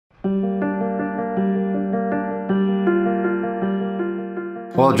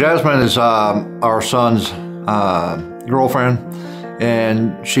Well, Jasmine is our son's girlfriend,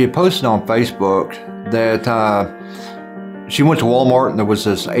 and she had posted on Facebook that she went to Walmart and there was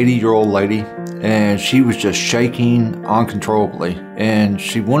this 80-year-old lady, and she was just shaking uncontrollably. And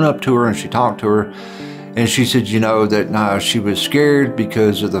she went up to her and she talked to her, and she said, you know, that she was scared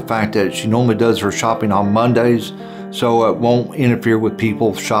because of the fact that she normally does her shopping on Mondays, so it won't interfere with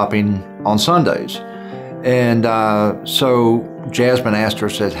people shopping on Sundays. And so Jasmine asked her,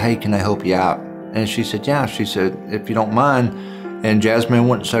 said, hey, can I help you out? And she said, yeah. She said, if you don't mind. And Jasmine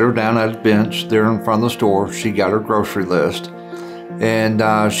went and sat her down at a bench there in front of the store. She got her grocery list, and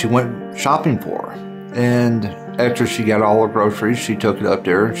she went shopping for her. And after she got all her groceries, she took it up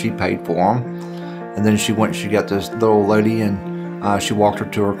there and she paid for them. And then she got this little lady, and she walked her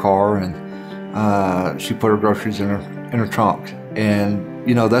to her car, and she put her groceries in her trunk. And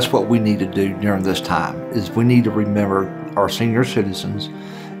you know, that's what we need to do during this time, is we need to remember our senior citizens,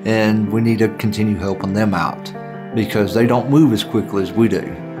 and we need to continue helping them out because they don't move as quickly as we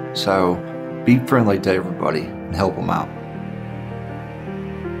do. So be friendly to everybody and help them out.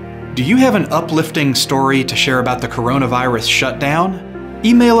 Do you have an uplifting story to share about the coronavirus shutdown?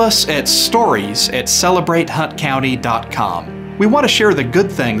 Email us at stories@celebratehuntcounty.com. We want to share the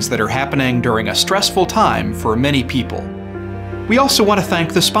good things that are happening during a stressful time for many people. We also want to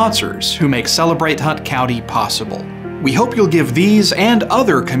thank the sponsors who make Celebrate Hunt County possible. We hope you'll give these and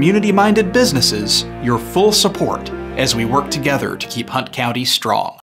other community-minded businesses your full support as we work together to keep Hunt County strong.